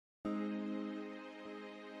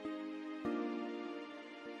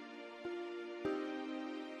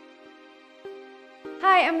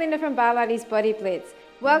Hi, I'm Linda from Barlates Body Blitz.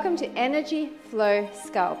 Welcome to Energy Flow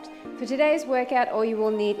Sculpt. For today's workout, all you will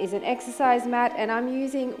need is an exercise mat, and I'm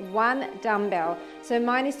using one dumbbell. So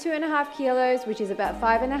mine is 2.5 kilos, which is about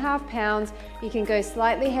 5.5 pounds. You can go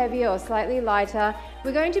slightly heavier or slightly lighter.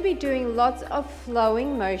 We're going to be doing lots of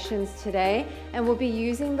flowing motions today, and we'll be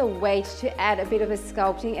using the weight to add a bit of a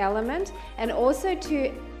sculpting element and also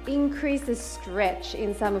to increase the stretch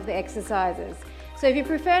in some of the exercises. So if you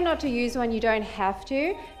prefer not to use one, you don't have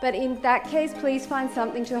to, but in that case, please find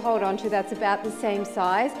something to hold on to that's about the same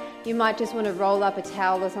size. You might just want to roll up a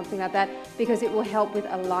towel or something like that because it will help with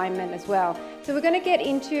alignment as well. So we're going to get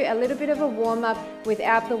into a little bit of a warm-up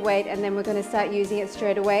without the weight, and then we're going to start using it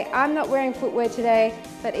straight away. I'm not wearing footwear today,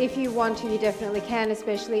 but if you want to, you definitely can,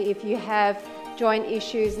 especially if you have joint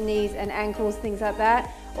issues, knees and ankles, things like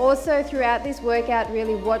that. Also, throughout this workout,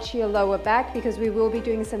 really watch your lower back because we will be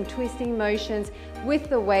doing some twisting motions with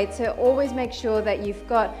the weight. So always make sure that you've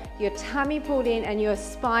got your tummy pulled in and your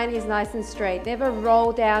spine is nice and straight. Never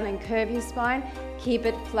roll down and curve your spine. Keep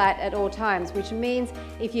it flat at all times, which means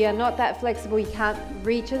if you are not that flexible, you can't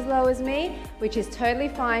reach as low as me, which is totally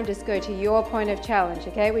fine. Just go to your point of challenge,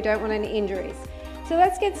 okay? We don't want any injuries. So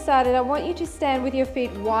let's get started. I want you to stand with your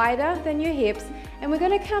feet wider than your hips, and we're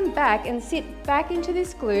going to come back and sit back into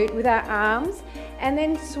this glute with our arms and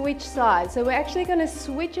then switch sides. So we're actually going to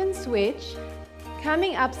switch and switch,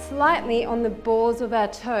 coming up slightly on the balls of our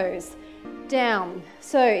toes, down.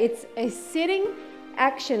 So it's a sitting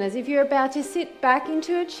action as if you're about to sit back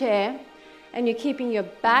into a chair, and you're keeping your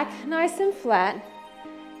back nice and flat,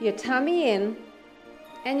 your tummy in,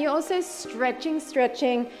 and you're also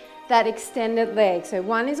stretching that extended leg. So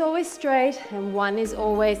one is always straight and one is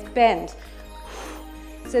always bent.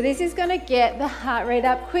 So this is going to get the heart rate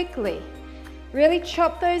up quickly. Really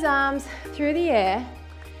chop those arms through the air,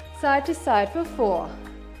 side to side for 4,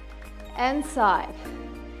 and side,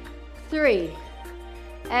 3,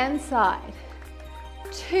 and side,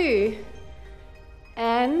 2,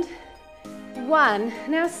 and 1.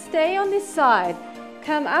 Now stay on this side.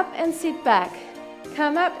 Come up and sit back.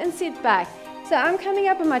 Come up and sit back. So I'm coming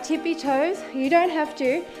up on my tippy toes. You don't have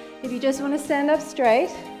to if you just want to stand up straight.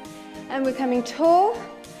 And we're coming tall.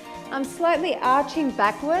 I'm slightly arching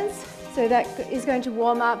backwards, so that is going to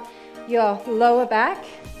warm up your lower back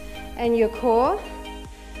and your core.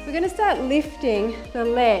 We're going to start lifting the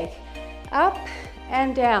leg up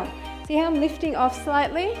and down. See how I'm lifting off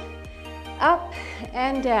slightly? Up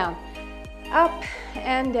and down, up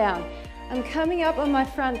and down. I'm coming up on my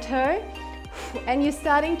front toe, and you're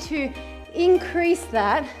starting to increase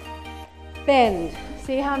that bend.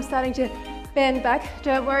 See how I'm starting to bend back?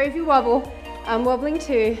 Don't worry if you wobble. I'm wobbling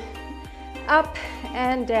too. Up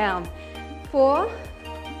and down. 4,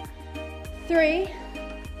 3,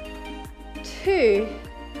 2,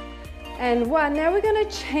 and 1. Now we're going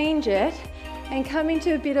to change it and come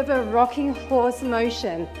into a bit of a rocking horse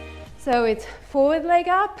motion. So it's forward leg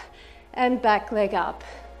up and back leg up.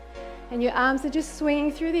 And your arms are just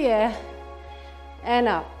swinging through the air and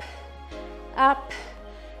up, up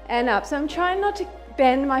and up. So I'm trying not to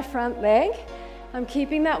bend my front leg. I'm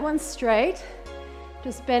keeping that one straight,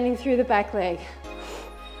 just bending through the back leg.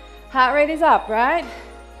 Heart rate is up, right?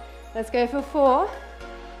 Let's go for 4,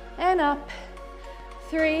 and up,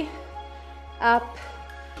 3, up,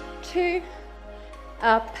 2,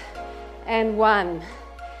 up, and 1.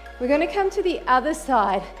 We're going to come to the other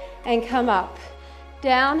side and come up,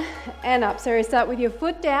 down and up. So we start with your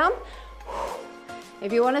foot down.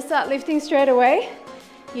 If you want to start lifting straight away,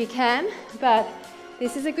 you can, but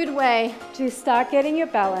this is a good way to start getting your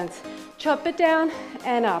balance. Chop it down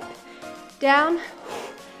and up, down,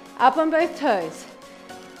 up on both toes.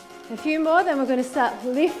 A few more, then we're going to start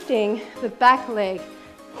lifting the back leg.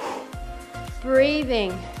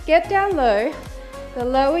 Breathing. Get down low. The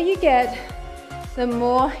lower you get, the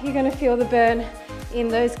more you're going to feel the burn in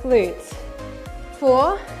those glutes.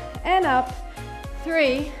 4, and up,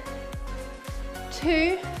 3,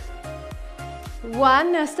 2,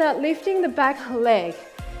 1. Now start lifting the back leg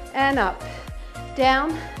and up,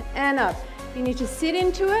 down and up. You need to sit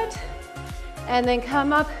into it and then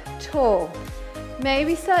come up tall.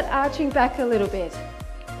 Maybe start arching back a little bit.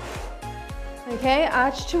 Okay,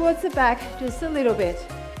 arch towards the back just a little bit.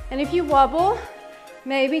 And if you wobble,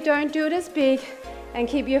 maybe don't do it as big and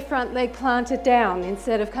keep your front leg planted down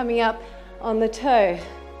instead of coming up on the toe.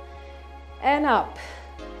 And up.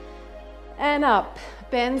 And up.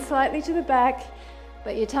 Bend slightly to the back,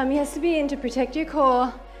 but your tummy has to be in to protect your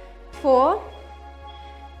core. 4,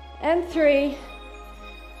 and 3,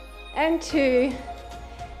 and 2,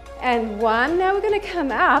 and 1. Now we're going to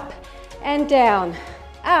come up and down,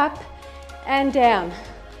 up and down.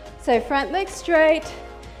 So front leg straight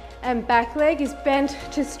and back leg is bent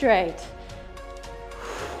to straight.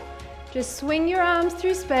 Just swing your arms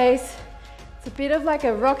through space. It's a bit of like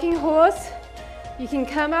a rocking horse. You can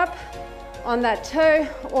come up on that toe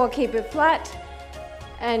or keep it flat,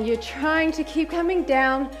 and you're trying to keep coming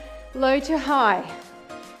down low to high.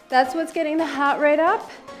 That's what's getting the heart rate up.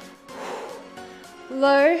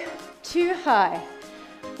 Low to high,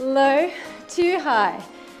 low to high.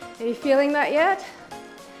 Are you feeling that yet?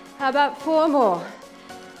 How about 4 more?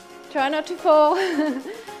 Try not to fall.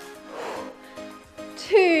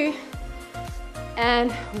 2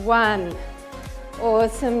 and 1.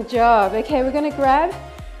 Awesome job. Okay, we're going to grab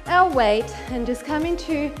our weight and just come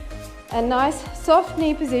into a nice soft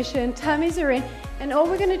knee position. Tummies are in, and all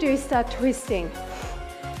we're going to do is start twisting.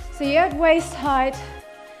 So you're at waist height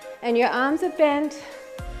and your arms are bent,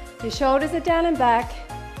 your shoulders are down and back,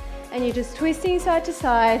 and you're just twisting side to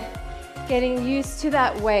side, getting used to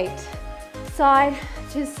that weight. Side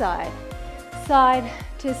to side, side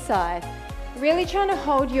to side. Really trying to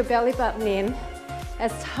hold your belly button in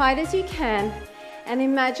as tight as you can, and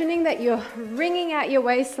imagining that you're wringing out your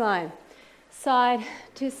waistline, side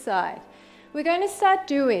to side. We're going to start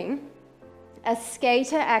doing a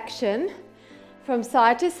skater action from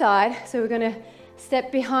side to side. So we're going to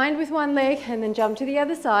step behind with one leg and then jump to the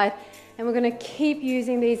other side, and we're going to keep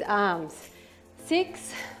using these arms.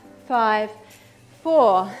 6, 5,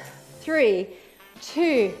 4, 3,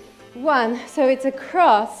 2, 1. So it's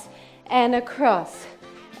across and across,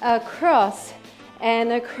 across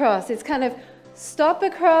and across. It's kind of stop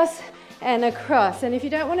across and across. And if you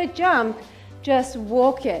don't want to jump, just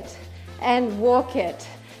walk it and walk it.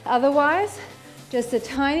 Otherwise, just a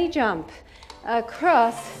tiny jump.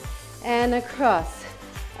 Across and across,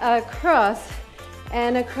 across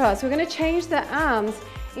and across. We're going to change the arms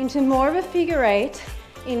into more of a figure 8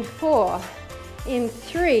 in 4, in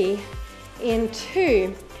 3, in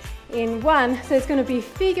 2, in 1. So it's going to be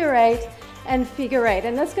figure 8 and figure 8.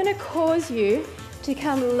 And that's going to cause you to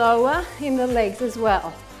come lower in the legs as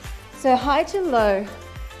well. So high to low,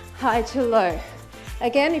 high to low.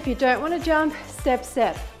 Again, if you don't want to jump, step,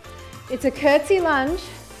 step. It's a curtsy lunge,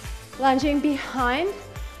 lunging behind,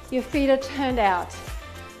 your feet are turned out.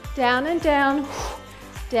 Down and down,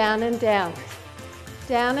 down and down,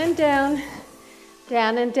 down and down,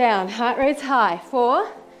 down and down. Heart rate's high.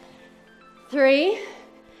 4, 3,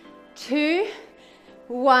 2,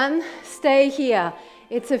 1. Stay here.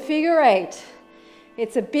 It's a figure 8.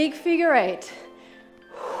 It's a big figure 8.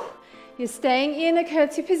 You're staying in a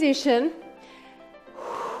curtsy position.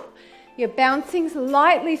 You're bouncing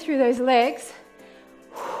lightly through those legs.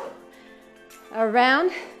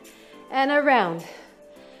 Around and around.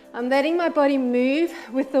 I'm letting my body move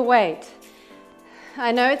with the weight.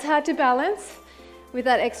 I know it's hard to balance with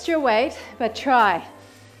that extra weight, but try.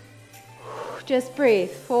 Just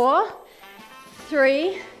breathe. 4,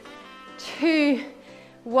 3, 2,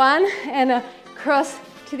 1, and across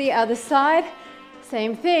to the other side.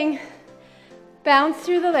 Same thing. Bounce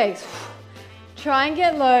through the legs. Try and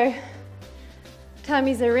get low.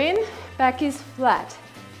 Tummies are in, back is flat.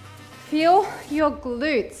 Feel your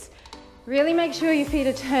glutes. Really make sure your feet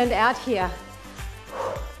are turned out here.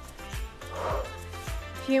 A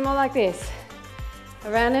few more like this.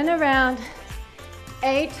 Around and around.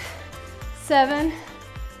 8, 7,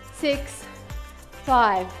 6,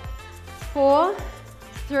 5, 4,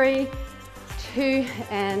 3, 2,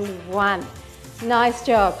 and 1. Nice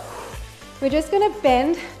job. We're just going to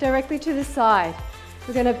bend directly to the side.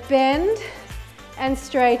 We're going to bend and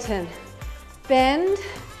straighten. Bend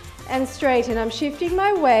and straighten. I'm shifting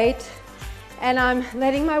my weight and I'm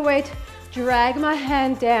letting my weight drag my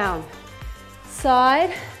hand down.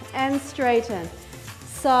 Side and straighten.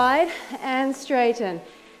 Side and straighten.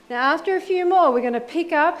 Now after a few more, we're going to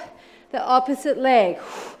pick up the opposite leg.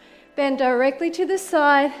 Bend directly to the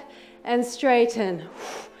side and straighten.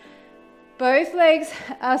 Both legs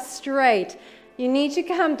are straight. You need to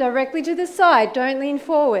come directly to the side. Don't lean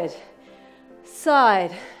forward.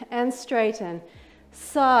 Side and straighten.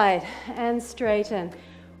 Side and straighten.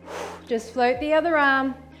 Just float the other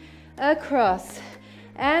arm across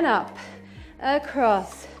and up,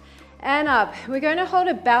 across and up. We're going to hold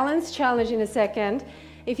a balance challenge in a second.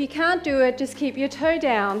 If you can't do it, just keep your toe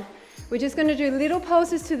down. We're just going to do little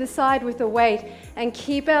pulses to the side with the weight and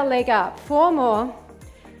keep our leg up. 4 more.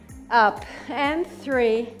 Up and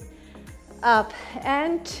 3, up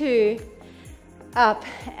and 2, up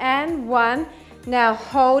and 1. Now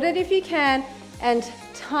hold it if you can, and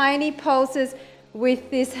tiny pulses with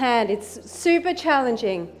this hand. It's super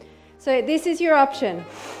challenging. So this is your option.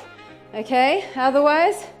 Okay,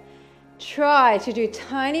 otherwise try to do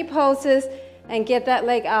tiny pulses and get that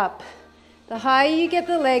leg up. The higher you get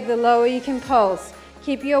the leg, the lower you can pulse.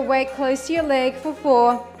 Keep your weight close to your leg for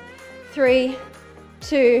 4, 3,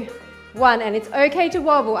 2, 1. And it's okay to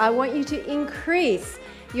wobble. I want you to increase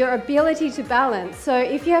your ability to balance. So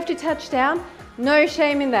if you have to touch down, no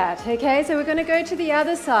shame in that, okay? So we're gonna go to the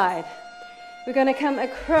other side. We're gonna come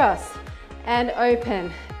across and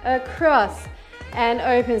open, across and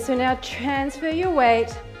open. So now transfer your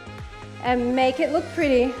weight and make it look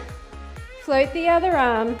pretty. Float the other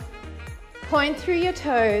arm, point through your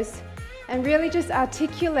toes, and really just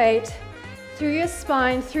articulate through your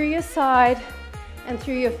spine, through your side, and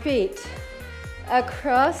through your feet.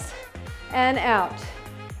 Across and out,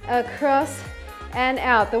 across and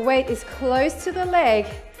out. The weight is close to the leg,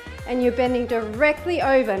 and you're bending directly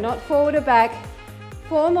over, not forward or back.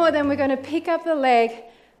 4 more, then we're going to pick up the leg.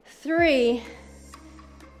 3,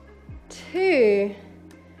 2,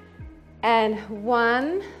 and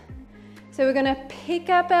 1. So we're going to pick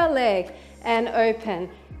up our leg and open.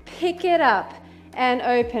 Pick it up and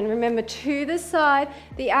open. Remember, to the side.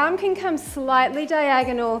 The arm can come slightly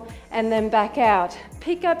diagonal and then back out.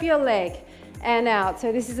 Pick up your leg and out.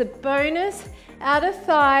 So this is a bonus. Out of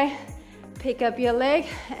thigh. Pick up your leg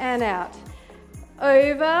and out.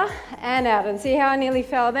 Over and out. And see how I nearly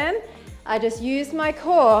fell then? I just used my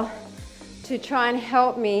core to try and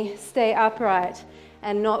help me stay upright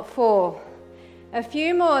and not fall. A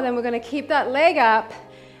few more, then we're going to keep that leg up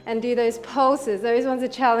and do those pulses. Those ones are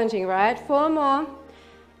challenging, right? 4 more,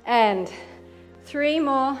 and 3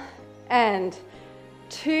 more, and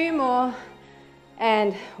 2 more,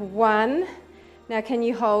 and 1. Now can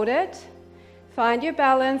you hold it? Find your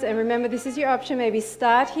balance, and remember this is your option. Maybe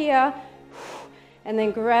start here, and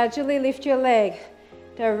then gradually lift your leg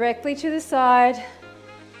directly to the side,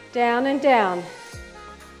 down and down,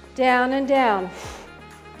 down and down.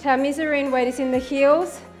 Tummies are in, weight is in the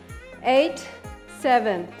heels. 8,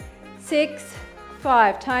 7, 6,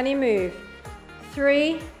 5, tiny move.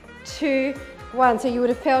 3, 2, 1. So you would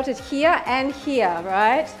have felt it here and here,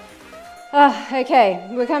 right? Okay,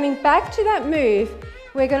 we're coming back to that move.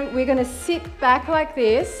 We're gonna sit back like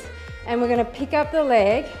this, and we're gonna pick up the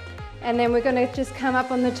leg, and then we're gonna just come up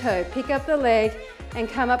on the toe. Pick up the leg and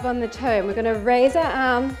come up on the toe. And we're gonna raise our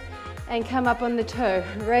arm and come up on the toe.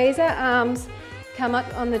 Raise our arms, come up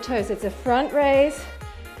on the toe. So it's a front raise,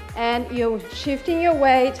 and you're shifting your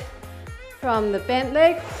weight from the bent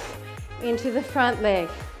leg into the front leg.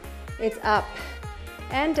 It's up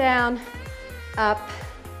and down, up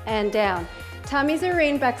and down. Tummies are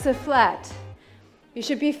in, backs are flat. You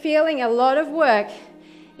should be feeling a lot of work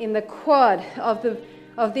in the quad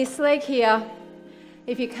of this leg here.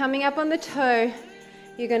 If you're coming up on the toe,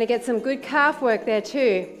 you're going to get some good calf work there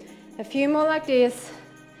too. A few more like this.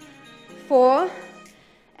 4,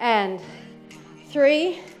 and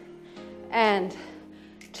 3, and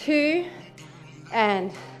 2,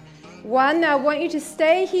 and 1. Now I want you to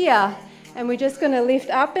stay here, and we're just going to lift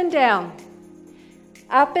up and down.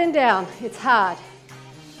 Up and down. It's hard.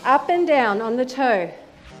 Up and down on the toe.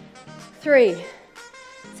 3,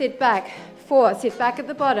 sit back. 4, sit back at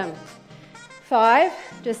the bottom. 5,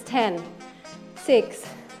 just 10. 6,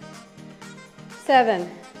 7,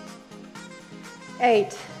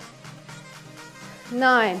 8,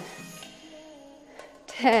 9,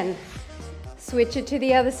 10. Switch it to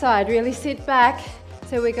the other side. Really sit back.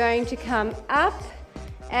 So we're going to come up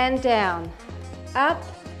and down, up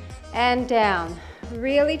and down.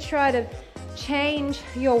 Really try to change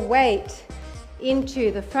your weight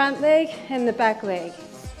into the front leg and the back leg.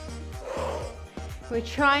 We're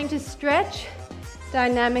trying to stretch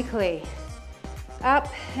dynamically. Up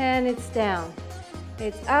and it's down.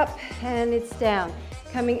 It's up and it's down.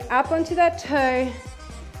 Coming up onto that toe,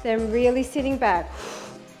 then really sitting back.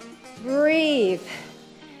 Breathe.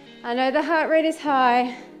 I know the heart rate is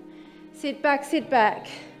high. Sit back, sit back.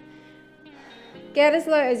 Get as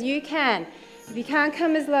low as you can. If you can't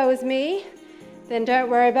come as low as me, then don't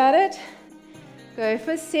worry about it. Go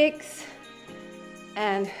for 6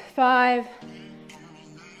 and 5,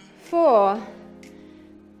 4,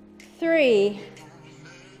 3,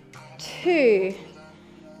 2,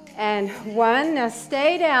 and 1. Now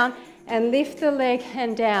stay down and lift the leg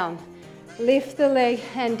and down. Lift the leg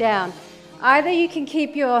and down. Either you can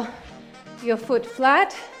keep your foot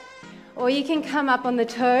flat, or you can come up on the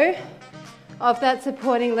toe of that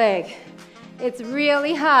supporting leg. It's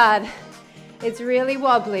really hard. It's really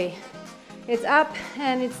wobbly. It's up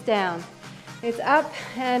and it's down. It's up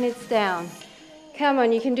and it's down. Come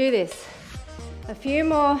on, you can do this. A few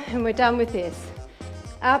more and we're done with this.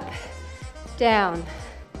 Up, down,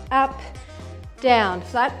 up, down.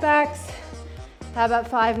 Flat backs. How about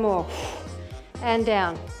 5 more? And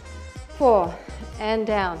down. 4, and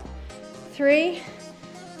down. 3,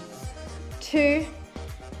 2,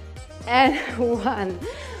 and 1.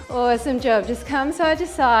 Awesome job. Just come side to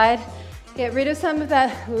side. Get rid of some of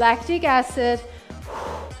that lactic acid.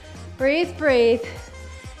 Breathe, breathe.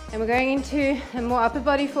 And we're going into a more upper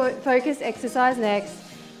body focused exercise next.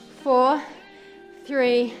 4,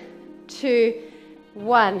 3, 2,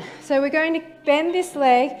 1. So we're going to bend this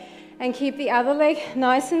leg and keep the other leg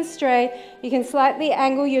nice and straight. You can slightly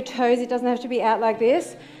angle your toes. It doesn't have to be out like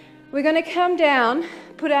this. We're going to come down,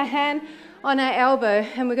 put our hand on our elbow,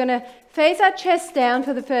 and we're going to face our chest down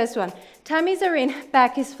for the first one. Tummies are in,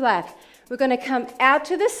 back is flat. We're going to come out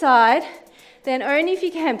to the side, then only if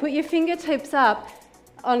you can, put your fingertips up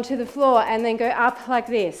onto the floor and then go up like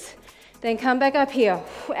this. Then come back up here,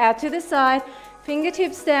 out to the side,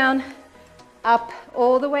 fingertips down, up,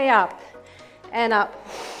 all the way up, and up,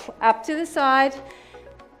 up to the side,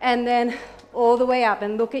 and then all the way up,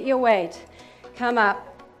 and look at your weight. Come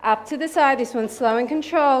up to the side, this one's slow and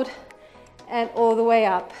controlled, and all the way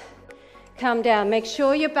up. Come down, make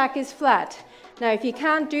sure your back is flat. Now if you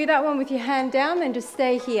can't do that one with your hand down, then just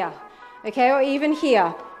stay here, okay, or even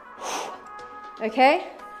here, okay,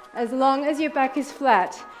 as long as your back is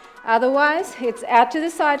flat. Otherwise, it's out to the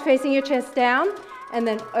side facing your chest down, and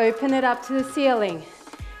then open it up to the ceiling.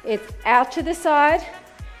 It's out to the side,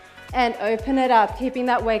 and open it up, keeping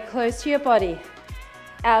that weight close to your body.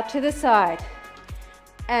 Out to the side,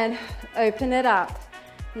 and open it up.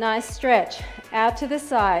 Nice stretch, out to the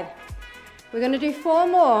side. We're going to do 4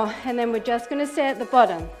 more, and then we're just going to stay at the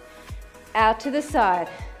bottom. Out to the side,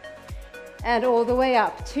 and all the way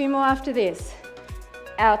up. 2 more after this.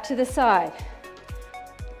 Out to the side,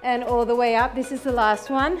 and all the way up. This is the last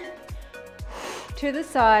one. To the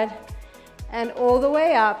side, and all the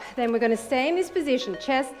way up. Then we're going to stay in this position.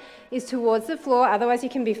 Chest is towards the floor, otherwise you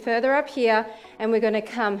can be further up here, and we're going to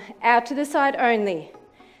come out to the side only.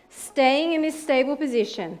 Staying in this stable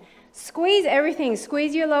position. Squeeze everything,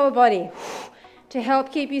 squeeze your lower body to help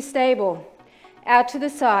keep you stable. Out to the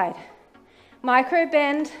side. Micro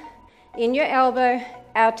bend in your elbow,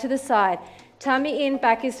 out to the side. Tummy in,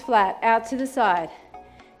 back is flat, out to the side.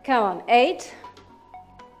 Come on, 8,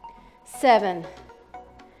 7,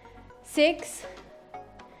 6,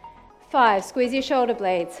 5, squeeze your shoulder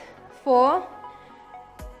blades. 4,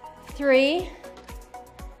 3,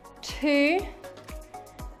 2,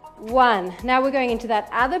 1. Now we're going into that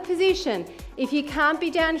other position. If you can't be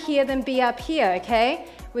down here, then be up here, okay?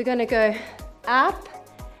 We're going to go up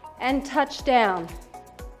and touch down.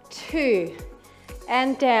 2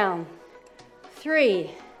 and down.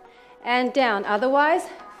 3 and down. Otherwise,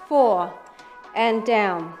 4 and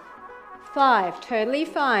down. 5, totally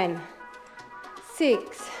fine.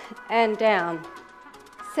 6 and down.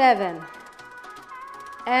 7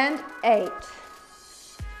 and 8.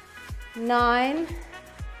 9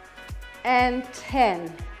 and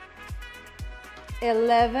 10,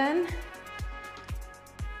 11,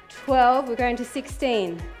 12, we're going to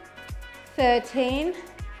 16, 13,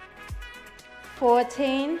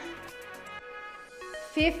 14,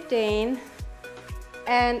 15,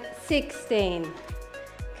 and 16.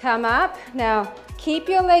 Come up. Now, keep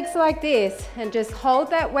your legs like this and just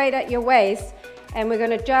hold that weight at your waist, and we're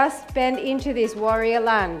going to just bend into this warrior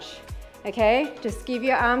lunge, okay? Just give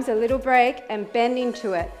your arms a little break and bend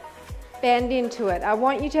into it. Bend into it. I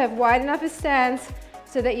want you to have wide enough a stance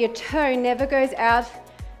so that your toe never goes out,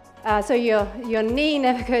 so your knee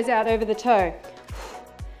never goes out over the toe.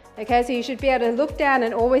 Okay, so you should be able to look down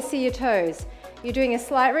and always see your toes. You're doing a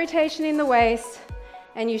slight rotation in the waist,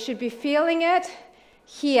 and you should be feeling it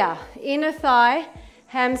here, inner thigh,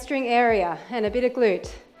 hamstring area, and a bit of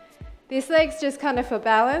glute. This leg's just kind of for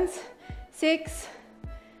balance. 6,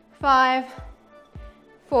 5,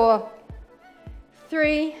 4,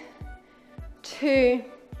 3, 2,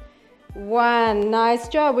 1. Nice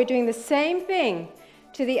job. We're doing the same thing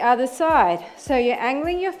to the other side. So you're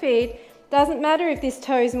angling your feet. Doesn't matter if this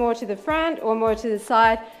toe is more to the front or more to the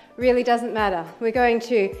side. Really doesn't matter. We're going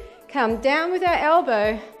to come down with our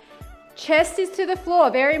elbow. Chest is to the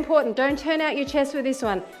floor. Very important. Don't turn out your chest with this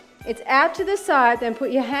one. It's out to the side. Then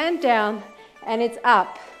put your hand down and it's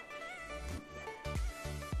up.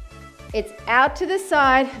 It's out to the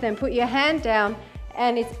side. Then put your hand down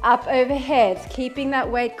and it's up overhead, keeping that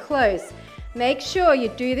weight close. Make sure you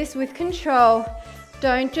do this with control.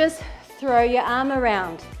 Don't just throw your arm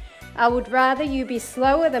around. I would rather you be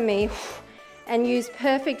slower than me and use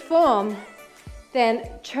perfect form than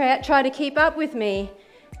try to keep up with me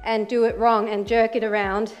and do it wrong and jerk it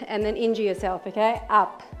around and then injure yourself, okay?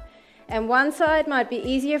 Up. And one side might be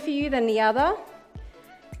easier for you than the other.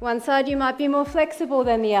 One side you might be more flexible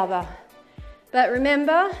than the other. But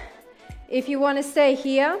remember, If you want to stay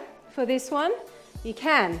here for this one, you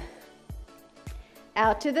can.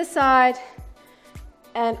 Out to the side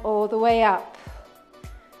and all the way up.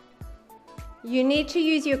 You need to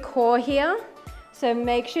use your core here, so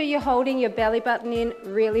make sure you're holding your belly button in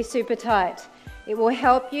really super tight. It will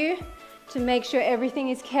help you to make sure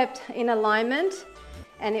everything is kept in alignment,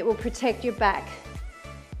 and it will protect your back.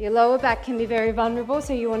 Your lower back can be very vulnerable,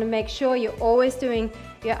 so you want to make sure you're always doing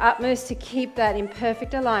your utmost to keep that in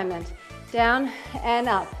perfect alignment. Down and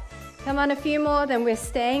up. Come on, a few more, then we're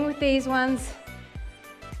staying with these ones.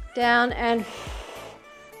 Down and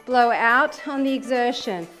blow out on the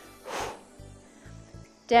exertion.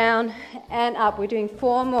 Down and up. We're doing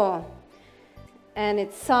 4 more. And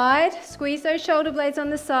it's side. Squeeze those shoulder blades on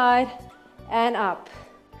the side and up.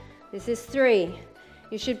 This is 3.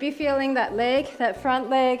 You should be feeling that leg, that front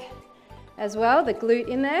leg as well, the glute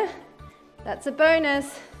in there. That's a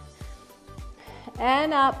bonus.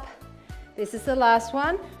 And up. This is the last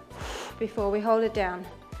one before we hold it down.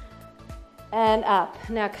 And up.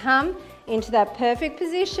 Now come into that perfect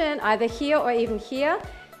position, either here or even here.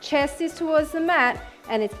 Chest is towards the mat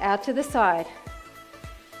and it's out to the side.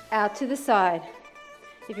 Out to the side.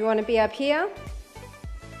 If you want to be up here,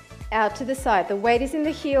 out to the side. The weight is in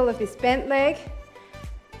the heel of this bent leg.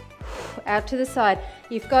 Out to the side.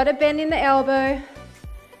 You've got to bend in the elbow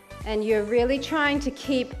and you're really trying to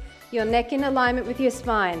keep your neck in alignment with your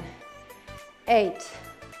spine. 8,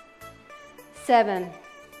 7,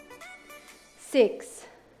 6,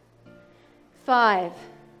 5,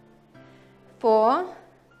 4,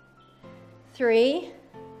 3,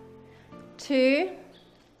 2,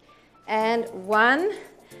 and 1.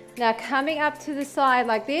 Now coming up to the side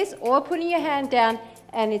like this, or putting your hand down,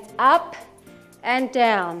 and it's up and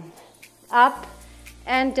down, up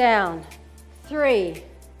and down. 3,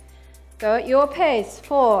 go at your pace.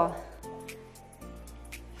 4,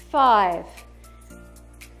 5,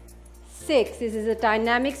 6, this is a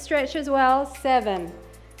dynamic stretch as well. 7,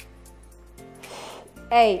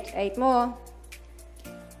 8 more.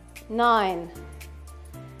 9,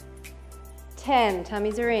 10,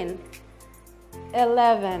 tummies are in.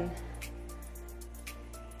 11,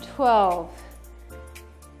 12,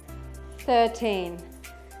 13,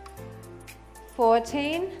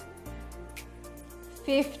 14,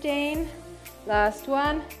 15, last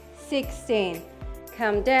one, 16.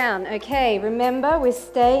 Come down. Okay, remember we're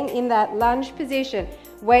staying in that lunge position.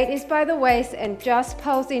 Weight is by the waist and just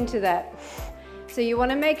pulse into that. So you want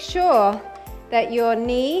to make sure that your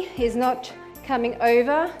knee is not coming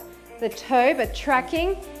over the toe but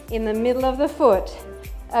tracking in the middle of the foot.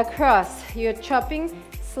 Across. You're chopping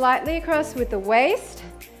slightly across with the waist,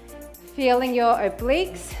 feeling your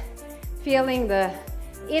obliques, feeling the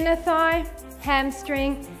inner thigh,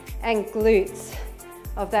 hamstring and glutes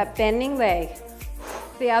of that bending leg.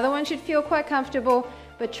 The other one should feel quite comfortable,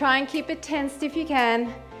 but try and keep it tensed if you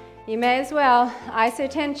can. You may as well iso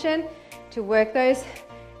tension to work those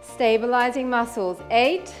stabilizing muscles.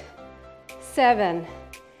 8, 7,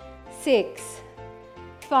 6,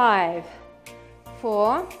 5,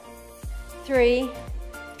 4, 3,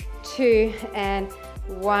 2, and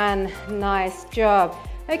 1. Nice job.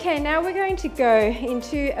 Okay, now we're going to go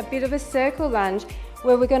into a bit of a circle lunge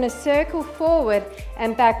where we're going to circle forward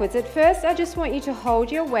and backwards. At first, I just want you to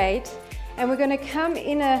hold your weight and we're going to come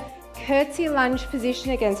in a curtsy lunge position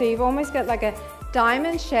again. So you've almost got like a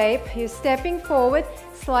diamond shape. You're stepping forward,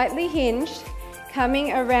 slightly hinged,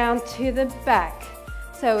 coming around to the back.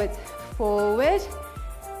 So it's forward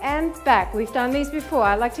and back. We've done these before.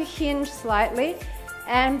 I like to hinge slightly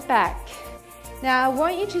and back. Now I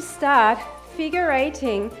want you to start figure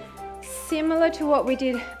eighting similar to what we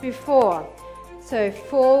did before. So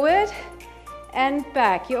forward and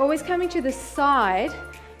back. You're always coming to the side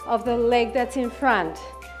of the leg that's in front.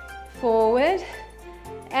 Forward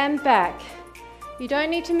and back. You don't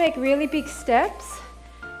need to make really big steps.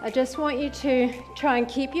 I just want you to try and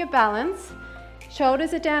keep your balance.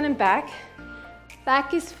 Shoulders are down and back.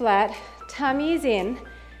 Back is flat, tummy is in,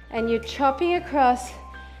 and you're chopping across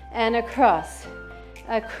and across.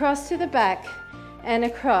 Across to the back and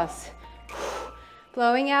across.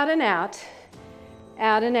 Blowing out and out.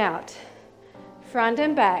 Out and out. Front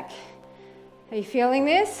and back. Are you feeling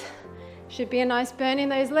this? Should be a nice burn in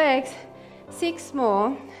those legs. 6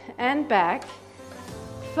 more and back.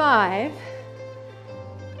 5,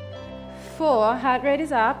 4, heart rate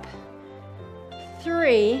is up.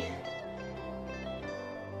 3,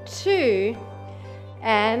 2,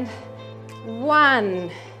 and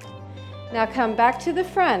 1. Now come back to the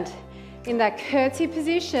front in that curtsy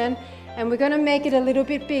position, and we're going to make it a little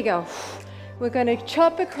bit bigger. We're going to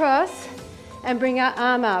chop across and bring our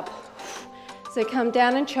arm up. So come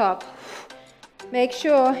down and chop. Make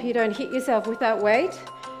sure you don't hit yourself with that weight.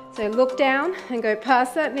 So look down and go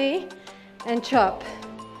past that knee and chop.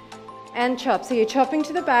 And chop. So you're chopping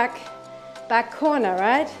to the back corner,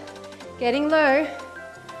 right? Getting low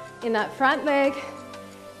in that front leg,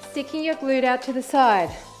 sticking your glute out to the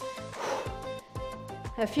side.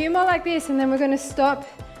 A few more like this, and then we're going to stop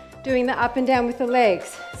doing the up and down with the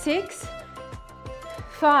legs. 6,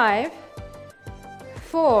 5,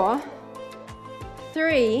 4,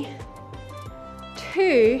 3,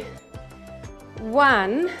 2,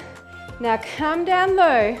 1. Now come down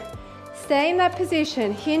low, stay in that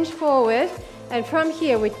position, hinge forward, and from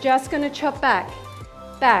here we're just going to chop back,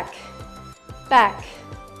 back, back,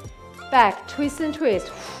 back, twist and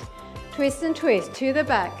twist, twist and twist to the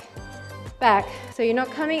back, back. So you're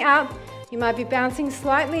not coming out, you might be bouncing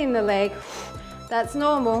slightly in the leg, that's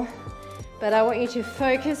normal, but I want you to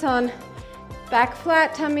focus on back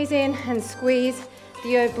flat, tummies in, and squeeze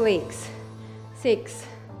the obliques. 6,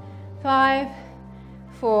 5,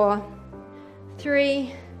 4,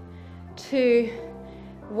 3, 2,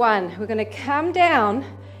 1. We're going to come down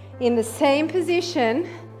in the same position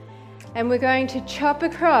and we're going to chop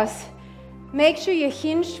across. Make sure you're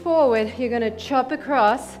hinged forward. You're going to chop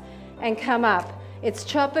across and come up. It's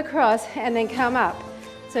chop across and then come up.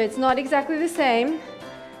 So it's not exactly the same.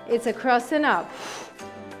 It's across and up.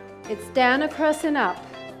 It's down, across and up.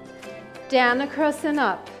 Down, across and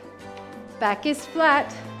up. Back is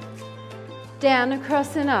flat. Down,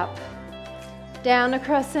 across and up. Down,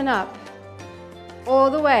 across and up. All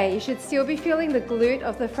the way. You should still be feeling the glute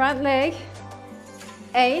of the front leg.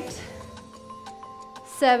 8,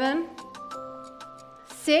 7,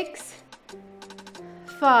 6,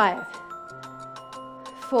 5,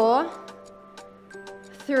 4,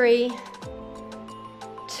 3,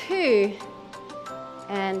 2,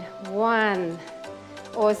 and 1.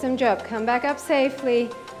 Awesome job. Come back up safely.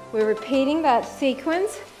 We're repeating that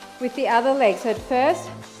sequence with the other leg. So at first,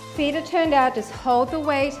 feet are turned out, just hold the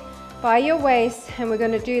weight by your waist, and we're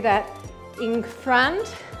going to do that in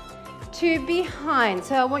front to behind.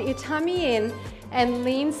 So I want your tummy in and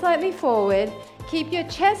lean slightly forward. Keep your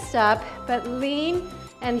chest up, but lean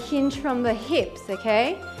and hinge from the hips,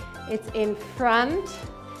 okay? It's in front,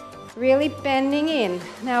 really bending in.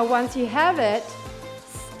 Now once you have it,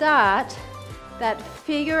 start that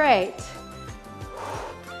figure 8.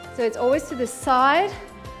 So it's always to the side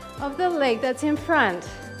of the leg that's in front.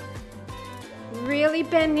 Really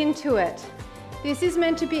bend into it. This is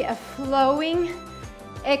meant to be a flowing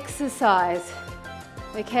exercise.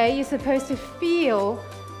 Okay, you're supposed to feel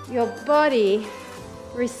your body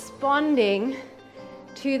responding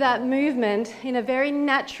to that movement in a very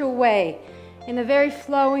natural way, in a very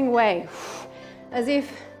flowing way, as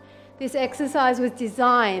if this exercise was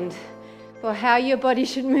designed for how your body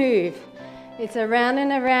should move. It's around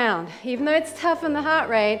and around. Even though it's tough on the heart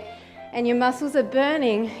rate and your muscles are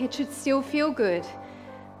burning, it should still feel good.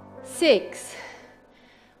 6,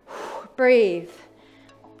 breathe,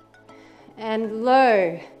 and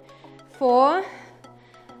low. 4,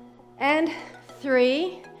 and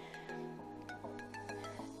 3,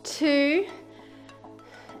 2,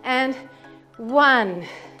 and 1.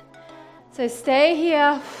 So stay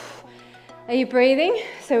here. Are you breathing?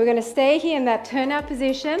 So we're going to stay here in that turnout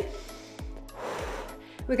position.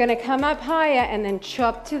 We're going to come up higher and then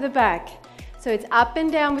chop to the back. So it's up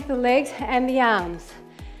and down with the legs and the arms.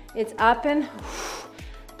 It's up and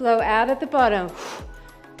blow out at the bottom.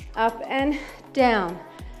 Up and down.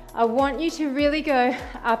 I want you to really go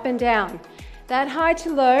up and down. That high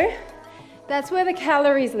to low, that's where the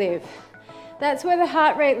calories live. That's where the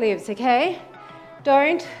heart rate lives, okay?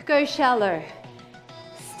 Don't go shallow.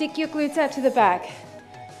 Stick your glutes out to the back.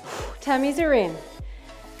 Tummies are in.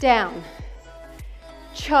 Down.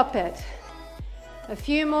 Chop it. A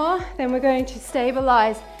few more, then we're going to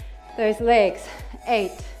stabilize those legs.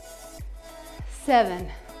 8, 7,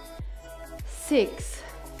 6,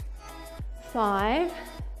 5,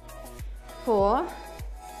 4,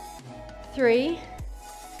 3,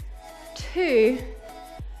 2,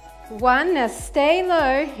 1. Now stay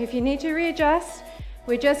low. If you need to readjust,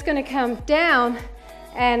 we're just going to come down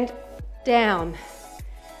and down.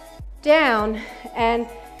 Down and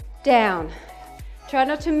down. Try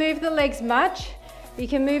not to move the legs much. You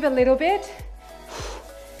can move a little bit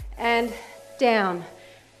and down.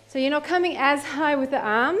 So you're not coming as high with the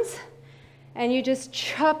arms, and you're just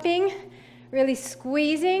chopping, really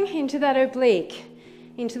squeezing into that oblique,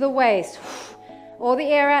 into the waist. All the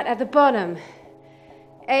air out at the bottom.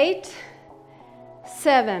 8,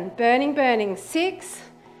 7, burning, burning. 6,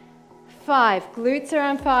 5, glutes are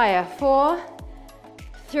on fire. 4,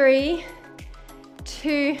 3,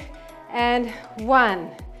 2, and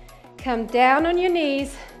 1. Come down on your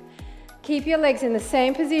knees. Keep your legs in the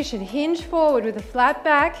same position. Hinge forward with a flat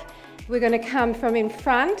back. We're going to come from in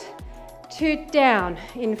front to down.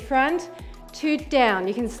 In front to down.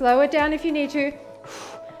 You can slow it down if you need to.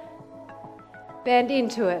 Bend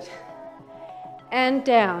into it. And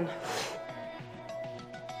down.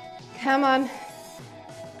 Come on.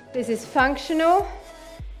 This is functional.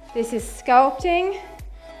 This is sculpting.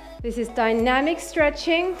 This is dynamic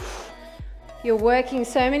stretching. You're working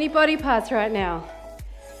so many body parts right now.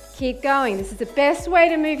 Keep going. This is the best way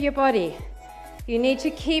to move your body. You need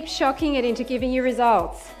to keep shocking it into giving you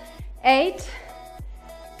results. 8,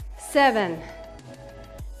 7,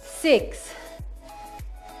 6,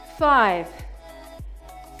 5,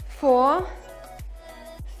 4,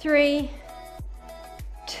 3,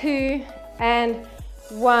 2, and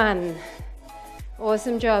 1.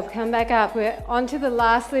 Awesome job. Come back up. We're on to the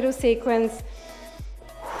last little sequence.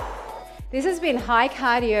 This has been high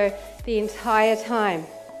cardio the entire time.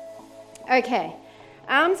 Okay,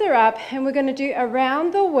 arms are up and we're going to do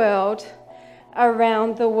around the world,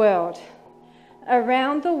 around the world,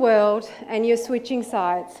 around the world, and you're switching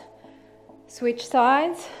sides. Switch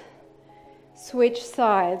sides, switch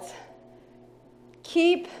sides.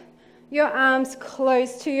 Keep your arms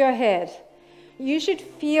close to your head. You should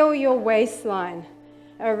feel your waistline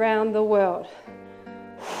around the world.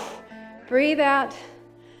 Breathe out,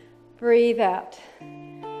 breathe out,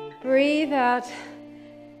 breathe out,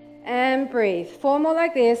 and breathe. 4 more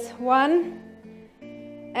like this. 1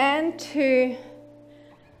 and 2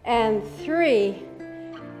 and 3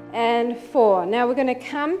 and 4. Now we're going to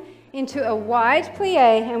come into a wide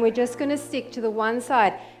plie and we're just going to stick to the one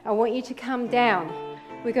side. I want you to come down.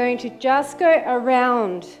 We're going to just go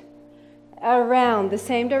around, around the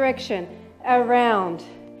same direction, around.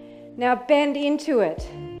 Now bend into it,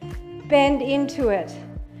 bend into it.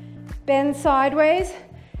 Bend sideways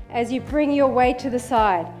as you bring your weight to the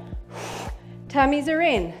side. Tummies are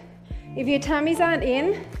in. If your tummies aren't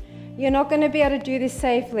in, you're not going to be able to do this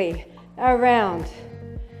safely. Around.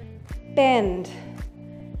 Bend.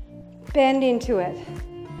 Bend into it.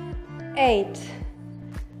 8,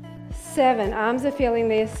 7, arms are feeling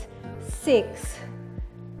this. 6,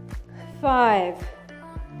 5,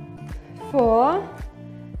 4,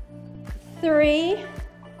 3,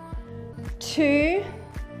 2,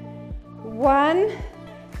 1.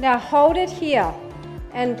 Now hold it here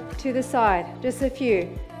and to the side. Just a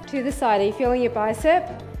few. To the side. Are you feeling your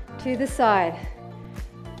bicep? To the side.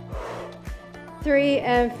 3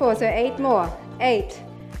 and 4. So 8 more. 8,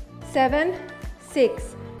 7,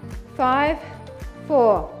 6, 5,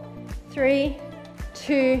 4, 3,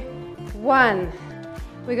 2, 1.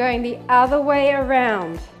 We're going the other way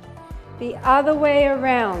around. The other way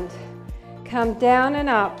around. Come down and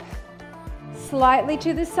up. Slightly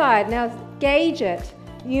to the side. Now gauge it.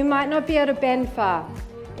 You might not be able to bend far.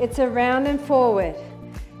 It's around and forward.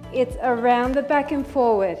 It's around the back and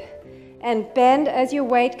forward. And bend as your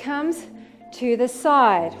weight comes to the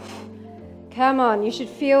side. Come on, you should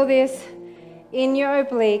feel this in your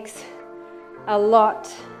obliques a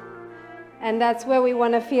lot. And that's where we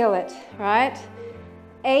want to feel it, right?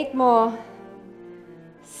 8 more.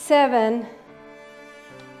 7,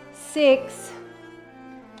 6,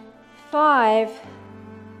 5,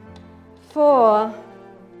 4,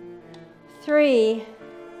 3,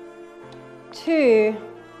 2,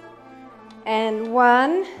 and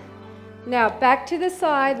 1. Now back to the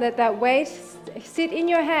side. Let that weight sit in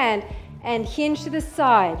your hand and hinge to the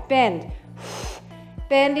side. Bend.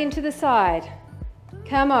 Bend into the side.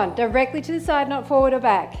 Come on, directly to the side, not forward or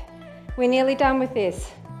back. We're nearly done with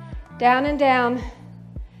this. Down and down.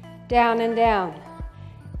 Down and down.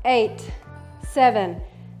 8, 7,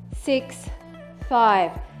 6,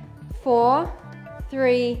 5, 4,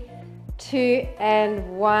 3, 2,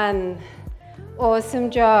 and 1.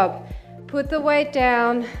 Awesome job. Put the weight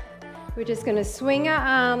down. We're just going to swing our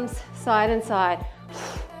arms side and side.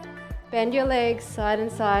 Bend your legs side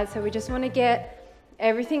and side. So we just want to get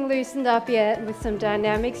everything loosened up yet with some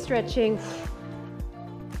dynamic stretching.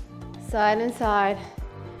 Side and side.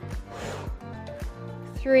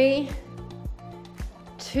 3,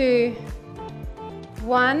 2,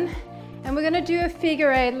 1. And we're going to do a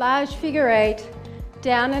figure 8, large figure 8,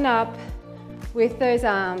 down and up with those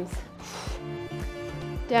arms.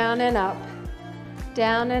 Down and up,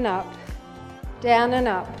 down and up, down and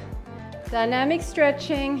up. Dynamic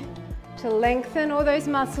stretching to lengthen all those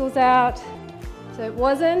muscles out. So it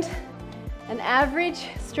wasn't an average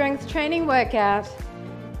strength training workout,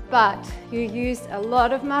 but you used a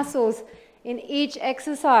lot of muscles in each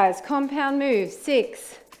exercise. Compound moves.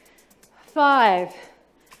 6, 5,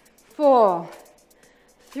 4,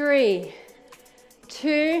 3,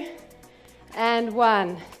 2, and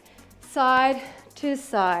 1. Side to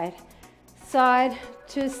side, side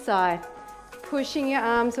to side. Pushing your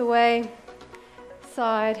arms away,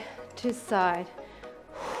 side to side.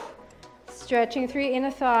 Stretching through your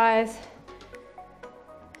inner thighs.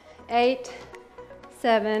 8,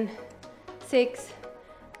 7, 6,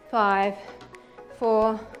 5,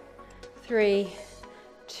 4, 3,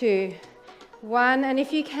 2, 1. And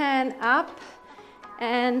if you can, up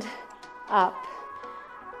and up.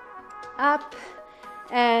 Up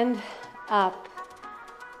and up.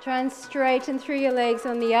 Try and straighten through your legs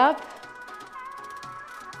on the up.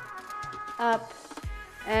 Up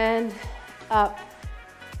and up.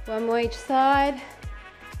 One more each side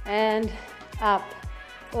and up.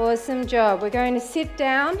 Awesome job. We're going to sit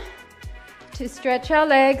down to stretch our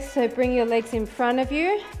legs. So bring your legs in front of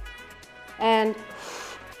you and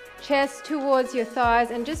chest towards your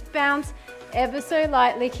thighs and just bounce ever so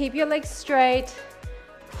lightly. Keep your legs straight.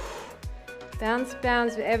 Bounce,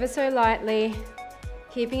 bounce ever so lightly,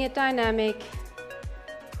 keeping it dynamic.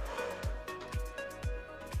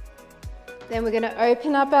 Then we're going to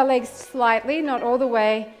open up our legs slightly, not all the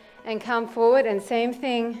way, and come forward, and same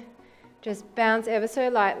thing, just bounce ever so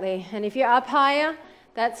lightly. And if you're up higher,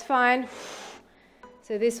 that's fine.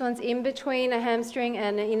 So this one's in between a hamstring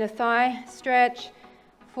and an inner thigh stretch.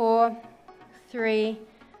 4, 3,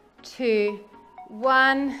 2,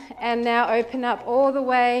 1, and now open up all the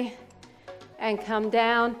way and come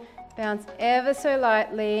down. Bounce ever so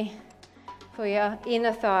lightly for your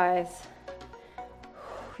inner thighs.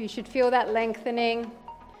 You should feel that lengthening.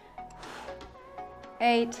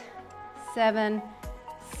 8, 7,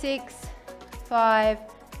 6, 5,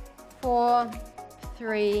 4,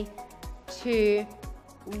 3, 2,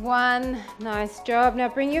 1. Nice job. Now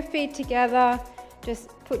bring your feet together. Just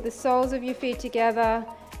put the soles of your feet together.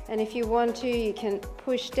 And if you want to, you can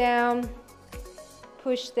push down,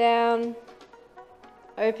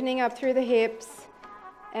 opening up through the hips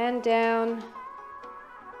and down.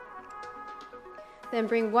 Then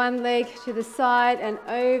bring one leg to the side and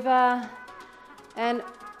over,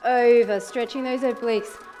 stretching those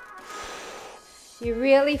obliques. You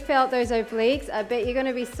really felt those obliques. I bet you're going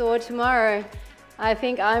to be sore tomorrow. I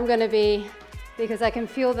think I'm going to be, because I can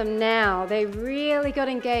feel them now. They really got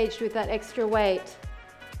engaged with that extra weight.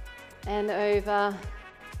 And over.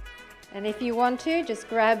 And if you want to, just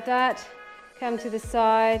grab that, come to the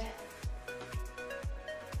side,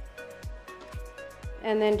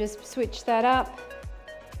 and then just switch that up.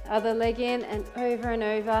 Other leg in and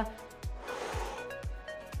over.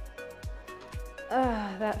 Oh,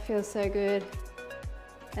 that feels so good.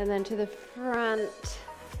 And then to the front.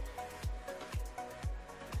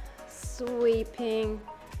 Sweeping.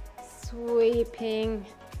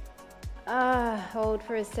 Hold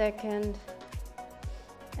for a second.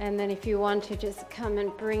 And then if you want to, just come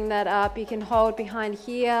and bring that up. You can hold behind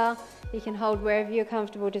here. You can hold wherever you're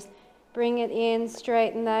comfortable. Just bring it in,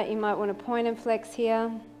 straighten that. You might want to point and flex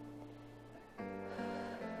here.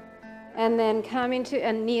 And then come into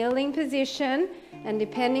a kneeling position. And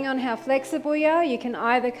depending on how flexible you are, you can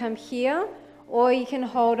either come here or you can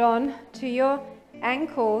hold on to your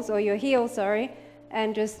ankles or your heels,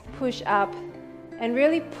 and just push up. And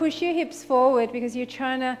really push your hips forward because you're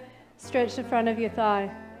trying to stretch the front of your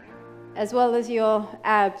thigh as well as your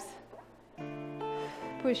abs.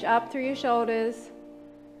 Push up through your shoulders,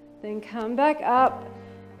 then come back up,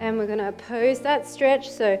 and we're going to oppose that stretch.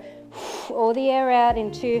 So all the air out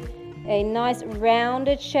into a nice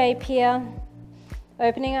rounded shape here,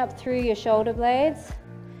 opening up through your shoulder blades,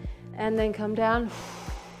 and then come down,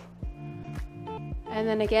 and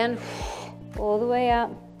then again all the way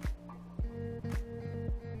up.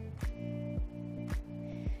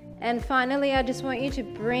 And finally, I just want you to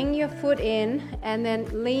bring your foot in and then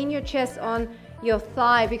lean your chest on your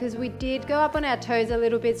thigh, because we did go up on our toes a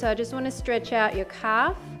little bit. So I just want to stretch out your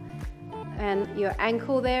calf and your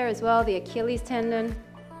ankle there as well, the Achilles tendon.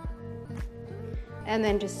 And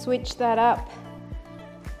then just switch that up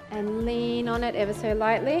and lean on it ever so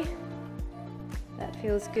lightly. That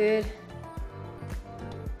feels good.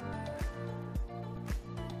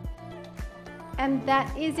 And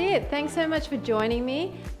that is it. Thanks so much for joining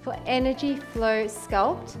me for Energy Flow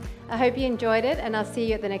Sculpt. I hope you enjoyed it, and I'll see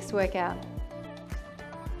you at the next workout.